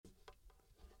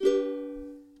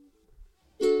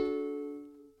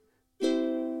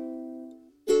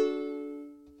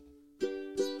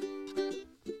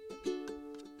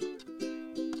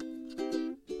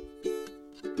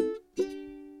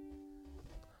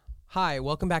Hi,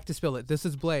 welcome back to Spill It. This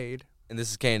is Blade. And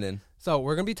this is Kainen. So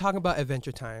we're going to be talking about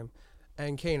Adventure Time.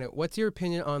 And Kainen, what's your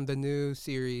opinion on the new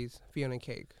series, Fionna and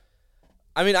Cake?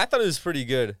 I mean, I thought it was pretty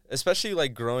good, especially,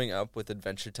 like, growing up with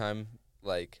Adventure Time,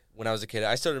 like, when I was a kid.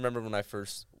 I still remember when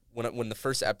the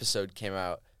first episode came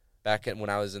out, when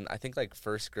I was in, I think, like,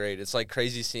 first grade. It's, like,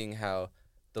 crazy seeing how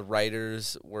the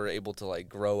writers were able to, like,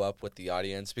 grow up with the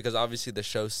audience, because obviously the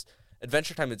show,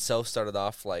 Adventure Time itself started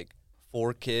off, like,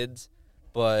 for kids,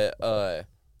 but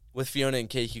with Fionna and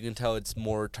Cake, you can tell it's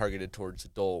more targeted towards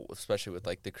adult, especially with,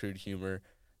 like, the crude humor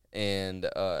and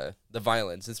the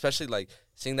violence, especially, like,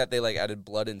 seeing that they, like, added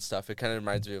blood and stuff. It kind of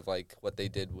reminds me of, like, what they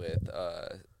did with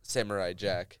Samurai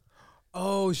Jack.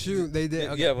 Oh, shoot, they did.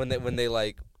 Okay. Yeah, when they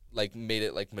like made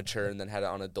it, like, mature and then had it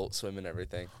on Adult Swim and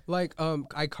everything. Like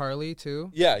iCarly,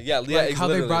 too? Yeah. Like how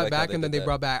they brought back, and then they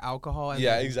brought back alcohol. And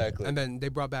exactly. And then they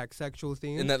brought back sexual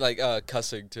themes. And then, like,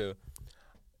 cussing, too.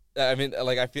 I mean,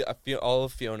 like, I feel all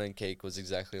of Fionna and Cake was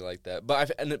exactly like that.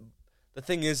 But the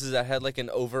thing is I had, like, an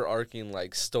overarching,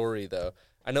 like, story, though.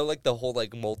 I know, like, the whole,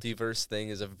 like, multiverse thing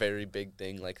is a very big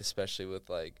thing, like, especially with,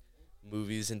 like,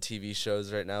 movies and TV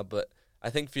shows right now. But I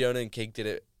think Fionna and Cake did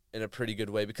it in a pretty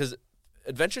good way, because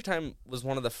Adventure Time was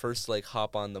one of the first, like,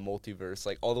 hop on the multiverse,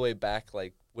 like, all the way back,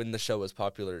 like, when the show was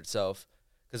popular itself.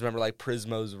 Because remember, like,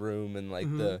 Prismo's room and, like,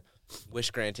 the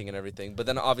wish granting and everything. But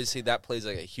then, obviously, that plays,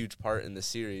 like, a huge part in the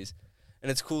series.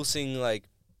 And it's cool seeing, like,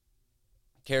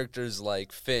 characters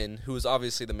like Finn, who was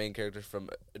obviously the main character from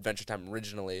Adventure Time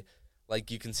originally. Like,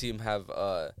 you can see him have,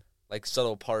 like,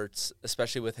 subtle parts,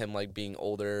 especially with him, like, being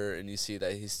older. And you see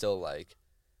that he's still, like,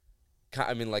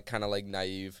 kind of, like,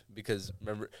 naive. Because,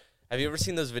 remember, have you ever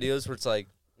seen those videos where it's, like,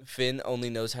 Finn only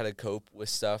knows how to cope with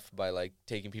stuff by, like,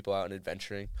 taking people out and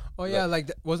adventuring? Oh, yeah, like,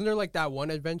 wasn't there, like, that one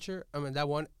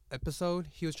episode,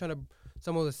 he was trying to,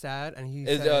 someone was sad, and he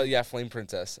said... yeah, Flame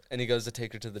Princess, and he goes to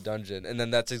take her to the dungeon, and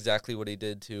then that's exactly what he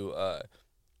did to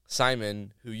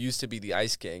Simon, who used to be the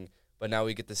Ice King, but now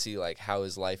we get to see, like, how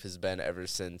his life has been ever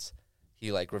since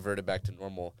he, like, reverted back to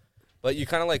normal. But you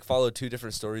kind of, like, follow two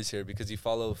different stories here, because you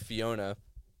follow Fionna,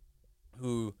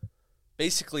 who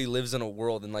basically lives in a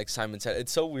world, and like Simon said,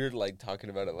 it's so weird, like,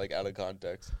 talking about it, like, out of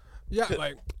context. Yeah,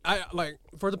 like,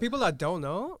 for the people that don't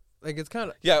know, like, it's kind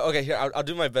of... Yeah, okay, here, I'll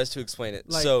do my best to explain it.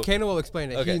 Like, so, Kainen will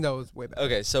explain it. Okay. He knows way better.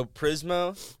 Okay, so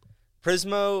Prismo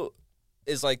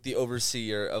is, like, the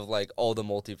overseer of, like, all the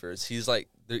multiverse. He's, like,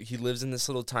 he lives in this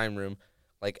little time room,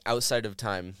 like, outside of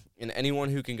time, and anyone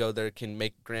who can go there can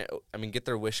get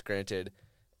their wish granted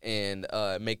and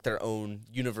make their own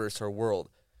universe or world.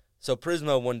 So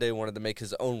Prismo one day wanted to make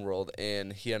his own world,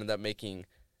 and he ended up making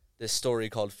this story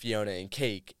called Fionna and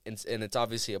Cake, and it's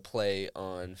obviously a play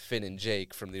on Finn and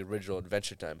Jake from the original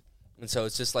Adventure Time. And so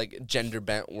it's just, like,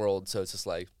 gender-bent world, so it's just,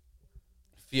 like,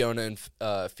 Fionna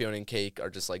and Cake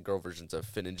are just, like, girl versions of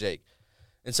Finn and Jake.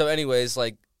 And so anyways,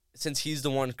 like, since he's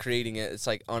the one creating it, it's,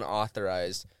 like,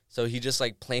 unauthorized, so he just,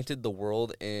 like, planted the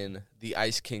world in the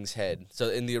Ice King's head. So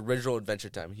in the original Adventure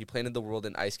Time, he planted the world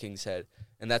in Ice King's head.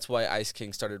 And that's why Ice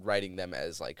King started writing them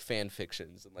as, like, fan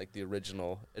fictions and, like, the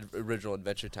original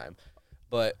Adventure Time.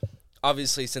 But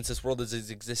obviously, since this world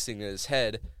is existing in his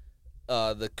head,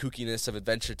 the kookiness of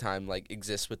Adventure Time, like,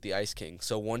 exists with the Ice King.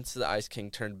 So once the Ice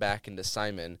King turned back into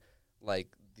Simon, like,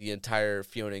 the entire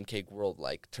Fionna and Cake world,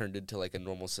 like, turned into, like, a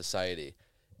normal society.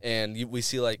 And we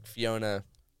see, like, Fionna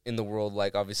in the world,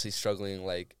 like, obviously struggling,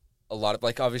 like, a lot of,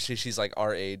 like, obviously she's, like,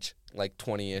 our age, like,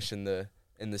 20-ish in the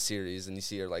series, and you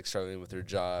see her, like, struggling with her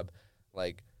job,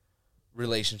 like,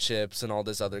 relationships and all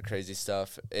this other crazy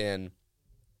stuff, and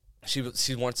she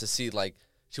wants to see, like,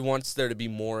 she wants there to be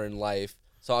more in life.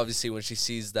 So obviously when she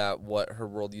sees that what her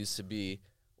world used to be,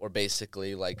 or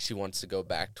basically, like, she wants to go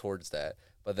back towards that,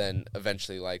 but then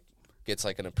eventually, like, gets,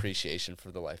 like, an appreciation for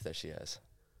the life that she has.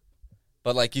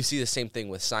 But, like, you see the same thing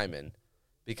with Simon,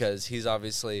 because he's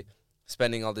obviously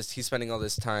spending all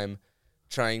this time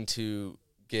trying to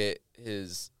get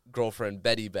his girlfriend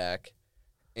Betty back,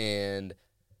 and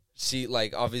she,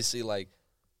 like, obviously, like,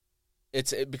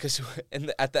 because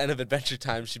at the end of Adventure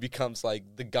Time she becomes, like,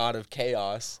 the god of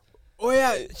chaos. Oh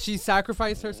yeah, she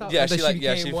sacrificed herself. Yeah, and she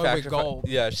became one with Golb.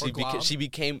 Yeah, she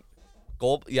became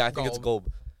Golb. Yeah, I think it's Golb.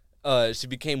 She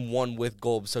became one with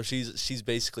Golb, so she's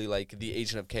basically, like, the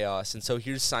agent of chaos. And so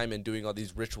here's Simon doing all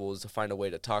these rituals to find a way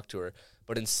to talk to her,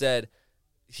 but instead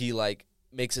he, like,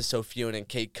 makes it so Fionna and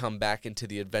Cake come back into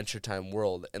the Adventure Time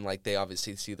world, and, like, they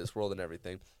obviously see this world and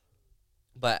everything.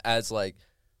 But as, like,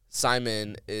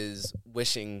 Simon is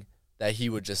wishing that he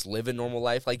would just live a normal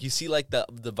life, like, you see, like,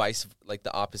 the vice, like,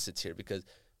 the opposites here, because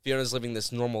Fiona's living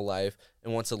this normal life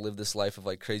and wants to live this life of,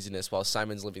 like, craziness, while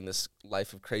Simon's living this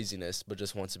life of craziness but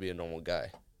just wants to be a normal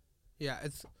guy. Yeah,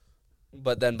 it's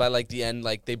but then by like the end,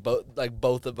 like they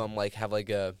both of them like have like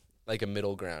a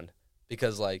middle ground,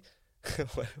 because like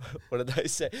what did I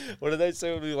say? What did I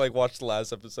say when we like watched the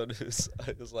last episode?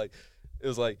 It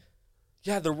was like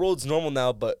yeah, the world's normal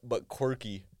now, but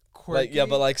quirky. Like, yeah,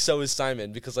 but like so is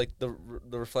Simon, because like the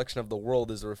reflection of the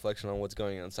world is a reflection on what's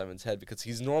going on in Simon's head, because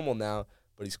he's normal now,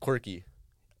 but he's quirky.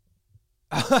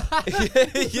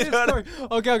 You know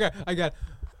okay, I got it.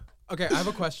 Okay, I have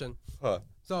a question. Huh.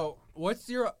 So what's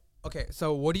your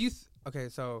so what do you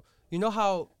so you know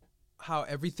how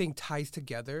everything ties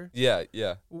together? Yeah.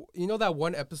 You know that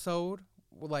one episode,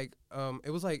 like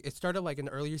it was like it started like in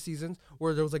earlier seasons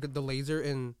where there was like the laser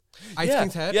in Ice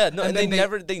King's head. Yeah, no, and they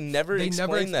never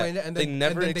explained it, and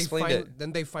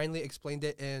then they finally explained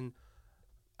it in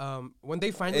when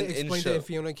they finally explained it in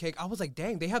Fionna and Cake. I was like,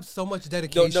 dang, they have so much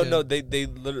dedication. No, they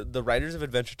the writers of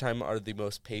Adventure Time are the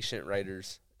most patient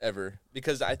writers ever,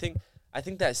 because I think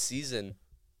that season,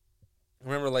 I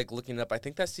remember like looking up, I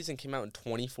think that season came out in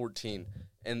 2014,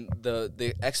 and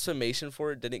the exclamation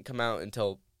for it didn't come out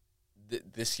until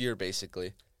this year,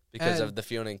 basically, because of the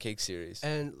Fionna and Cake series.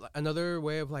 And another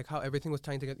way of like how everything was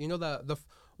tying together, you know, the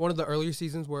one of the earlier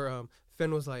seasons where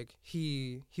Finn was like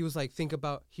he was like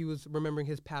he was remembering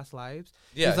his past lives.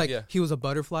 Yeah, he was like he was a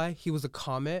butterfly, he was a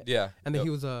comet. Yeah, and then he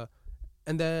was and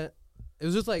then it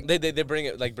was just like they bring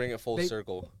it full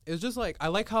circle. It was just like, I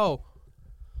like how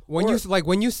when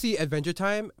you see Adventure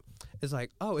Time, it's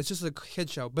like, oh, it's just a kid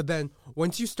show, but then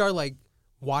once you start like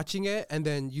watching it and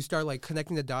then you start like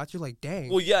connecting the dots, you're like, dang.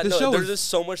 Well, yeah, there's just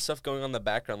so much stuff going on in the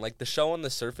background. Like the show on the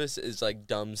surface is like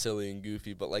dumb, silly, and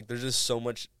goofy, but like there's just so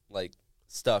much like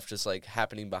stuff just like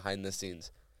happening behind the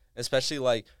scenes. Especially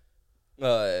like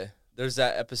there's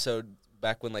that episode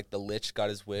back when like the Lich got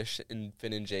his wish and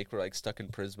Finn and Jake were like stuck in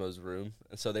Prismo's room,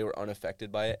 and so they were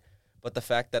unaffected by it. But the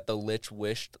fact that the Lich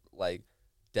wished like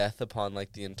death upon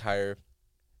like the entire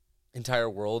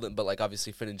world, but like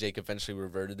obviously Finn and Jake eventually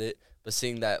reverted it, but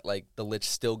seeing that like the Lich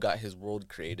still got his world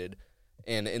created,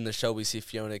 and in the show we see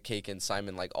Fionna, Cake, and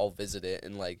Simon like all visit it,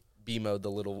 and like B-Mode,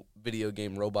 the little video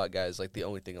game robot guy, is like the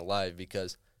only thing alive,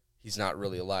 because he's not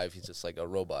really alive, he's just like a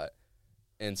robot.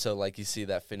 And so like you see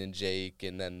that Finn and Jake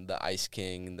and then the Ice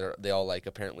King, and they all like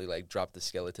apparently like drop the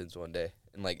skeletons one day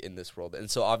and like in this world. And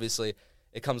so obviously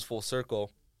it comes full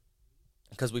circle,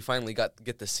 because we finally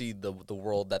get to see the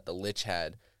world that the Lich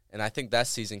had. And I think that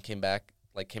season came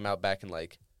out back in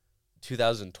like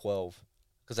 2012,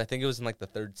 because I think it was in like the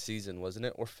 3rd season, wasn't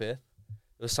it, or 5th? It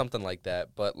was something like that.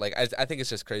 But like I think it's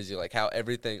just crazy like how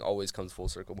everything always comes full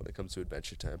circle when it comes to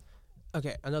Adventure Time.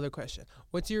 Okay, another question.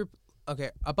 What's your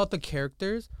about the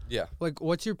characters? Yeah. Like,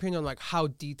 what's your opinion on like how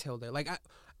detailed they're?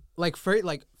 Like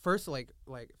first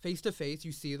face to face,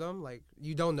 you see them, like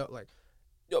you don't know, like.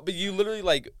 No, but you literally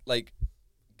like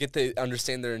get to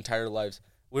understand their entire lives.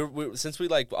 We since we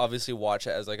like obviously watch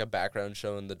it as like a background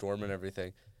show in the dorm and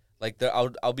everything, like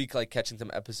I'll be like catching some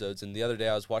episodes. And the other day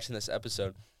I was watching this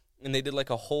episode, and they did like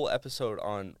a whole episode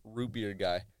on Root Beer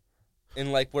Guy,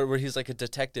 and like where he's like a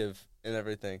detective and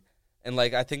everything. And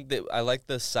like I think that I like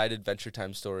the side Adventure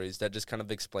Time stories that just kind of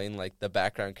explain like the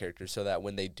background characters, so that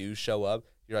when they do show up,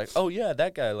 you're like, oh yeah,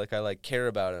 that guy. Like I like care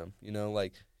about him. You know,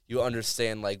 like you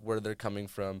understand like where they're coming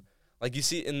from. Like you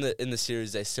see in the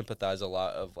series, they sympathize a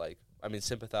lot of like. I mean,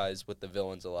 sympathize with the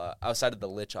villains a lot, outside of the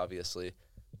Lich, obviously.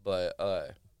 But,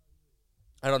 I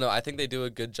don't know. I think they do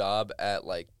a good job at,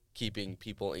 like, keeping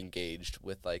people engaged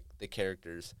with, like, the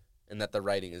characters, and that the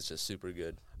writing is just super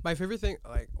good. My favorite thing,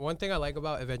 like, one thing I like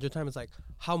about Adventure Time is, like,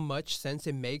 how much sense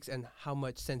it makes and how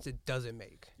much sense it doesn't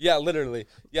make. Yeah, literally.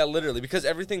 Because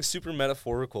everything's super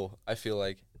metaphorical, I feel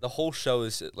like. The whole show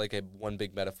is, like, one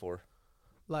big metaphor.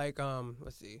 Like,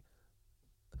 let's see.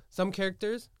 Some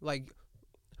characters, like...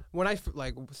 When I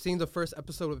seeing the first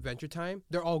episode of Adventure Time,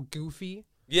 they're all goofy.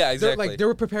 Yeah, exactly. They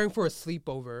were preparing for a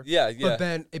sleepover. Yeah. But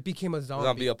then it became a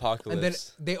zombie apocalypse, and then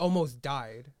they almost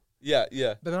died. Yeah.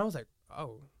 But then I was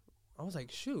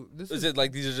like, shoot, is it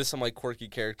like these are just some like quirky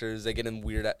characters? They get in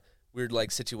weird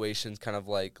like situations, kind of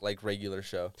like regular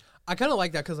show. I kind of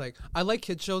like that because like I like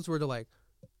kid shows where they're like,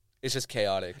 it's just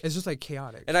chaotic. It's just like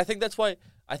chaotic, and I think that's why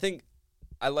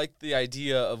I like the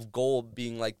idea of Gold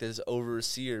being like this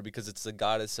overseer, because it's the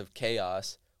goddess of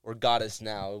chaos, or goddess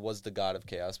now. It was the god of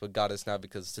chaos, but goddess now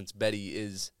because since Betty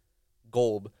is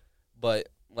Gold, but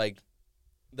like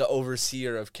the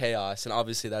overseer of chaos, and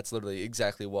obviously that's literally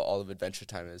exactly what all of Adventure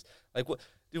Time is. Like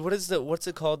what's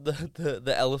it called?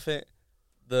 The elephant?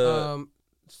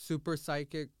 Super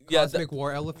psychic cosmic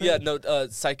war elephant? Yeah, no,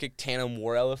 psychic tandem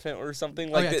war elephant or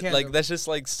something like that. Like that's just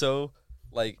like so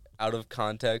like out of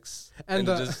context, and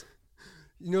just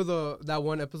you know that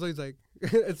one episode,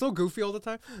 it's so goofy all the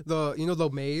time. The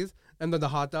maze and then the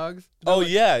hot dogs. Oh like,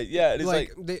 yeah. And it's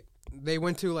like they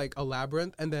went to like a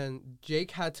labyrinth, and then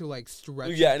Jake had to like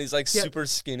stretch. Yeah, and he's like super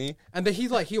skinny. And then he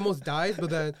almost dies, but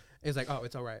then it's like, oh,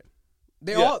 it's all right.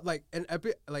 They all like in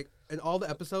all the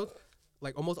episodes,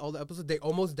 like almost all the episodes, they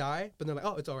almost die, but they're like,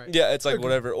 oh, it's all right. Yeah, it's like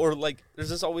whatever. Or like there's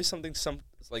just always something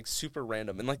like super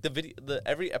random, and like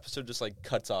every episode just like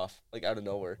cuts off like out of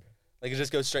nowhere. Like it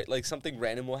just goes straight. Like something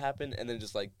random will happen, and then it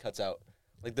just like cuts out.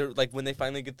 Like they're like when they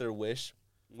finally get their wish,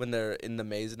 when they're in the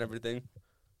maze and everything.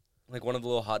 Like one of the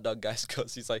little hot dog guys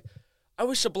goes, he's like, I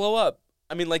wish to blow up.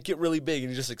 I mean, like get really big, and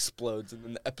he just explodes, and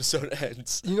then the episode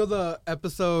ends. You know the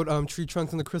episode Tree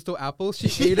Trunks and the Crystal Apple?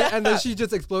 She ate it, and then she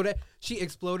just exploded. She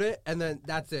exploded, and then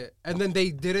that's it. And then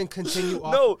they didn't continue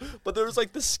on. No, but there was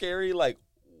like the scary like,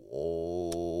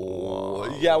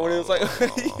 oh. Yeah, when it was like,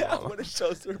 yeah, when it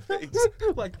shows her face.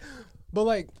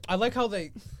 But I like how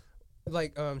they...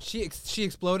 she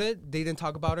exploded. They didn't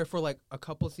talk about her for like a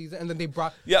couple seasons, and then they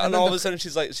brought and all of a sudden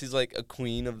she's like a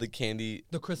queen of the candy,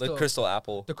 the crystal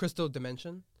apple, the crystal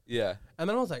dimension. Yeah, and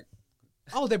then I was like,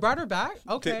 oh, they brought her back.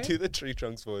 Okay, do the Tree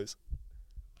Trunks voice.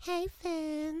 Hey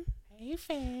Finn, you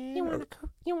want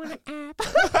an app?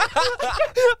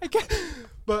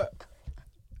 But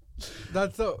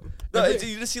that's so. No,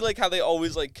 you just see like how they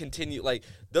always like continue like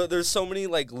there's so many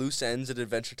like loose ends at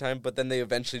Adventure Time, but then they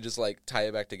eventually just like tie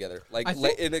it back together. Like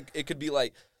it could be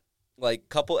like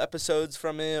couple episodes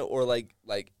from it, or like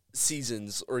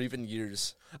seasons, or even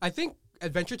years. I think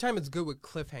Adventure Time is good with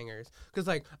cliffhangers, because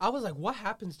like I was like, what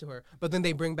happens to her? But then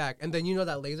they bring back, and then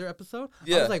that laser episode.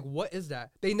 Yeah. I was like, what is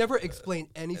that? They never explain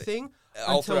anything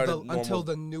until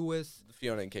the newest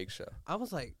Fionna and Cake show. I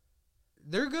was like,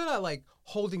 they're good at like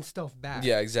holding stuff back.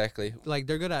 Yeah, exactly. Like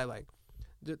they're good at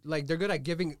they're good at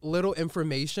giving little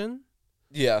information.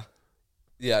 Yeah.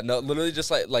 No, literally just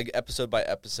like episode by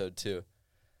episode too.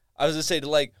 I was gonna say to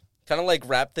like kind of like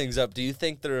wrap things up. Do you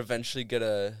think they're eventually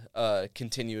gonna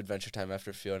continue Adventure Time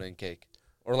after Fionna and Cake,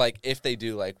 or like if they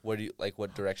do, like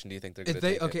what direction do you think they're gonna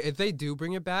take it? If they do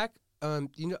bring it back, I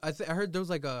heard there was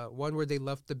like a one where they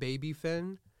left the baby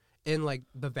Finn in like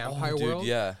the vampire world.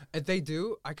 Yeah. If they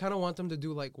do, I kind of want them to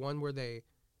do like one where they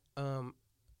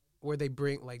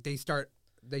bring like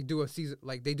they do a season,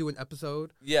 like they do an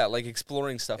episode. Yeah, like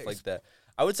exploring stuff like that.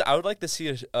 I would like to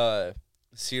see a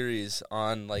series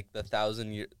on like the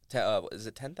 1,000 year. Is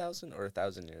it 10,000 or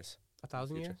 1,000 years?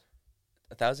 1,000 years.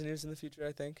 1,000 years in the future,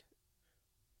 I think.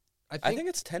 I think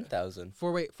it's 10,000.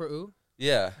 For Ooh?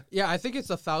 Yeah. Yeah, I think it's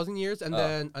 1,000 years, and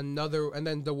then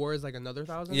the war is like another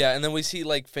 1,000. Yeah, and then we see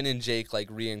like Finn and Jake like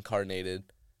reincarnated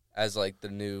as like the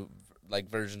new like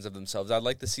versions of themselves. I'd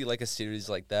like to see like a series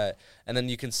like that, and then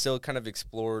you can still kind of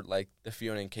explore like the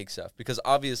Fionna and Cake stuff, because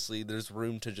obviously there's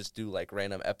room to just do like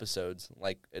random episodes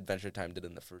like Adventure Time did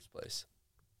in the first place.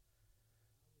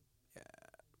 Yeah.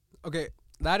 Okay,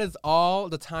 that is all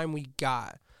the time we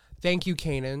got. Thank you,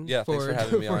 Kainen. Yeah, thanks for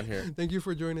having me on here. Thank you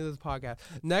for joining this podcast.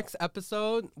 Next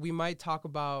episode, we might talk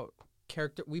about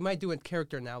character. We might do a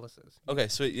character analysis. Okay,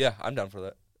 sweet. Yeah, I'm down for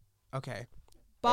that. Okay.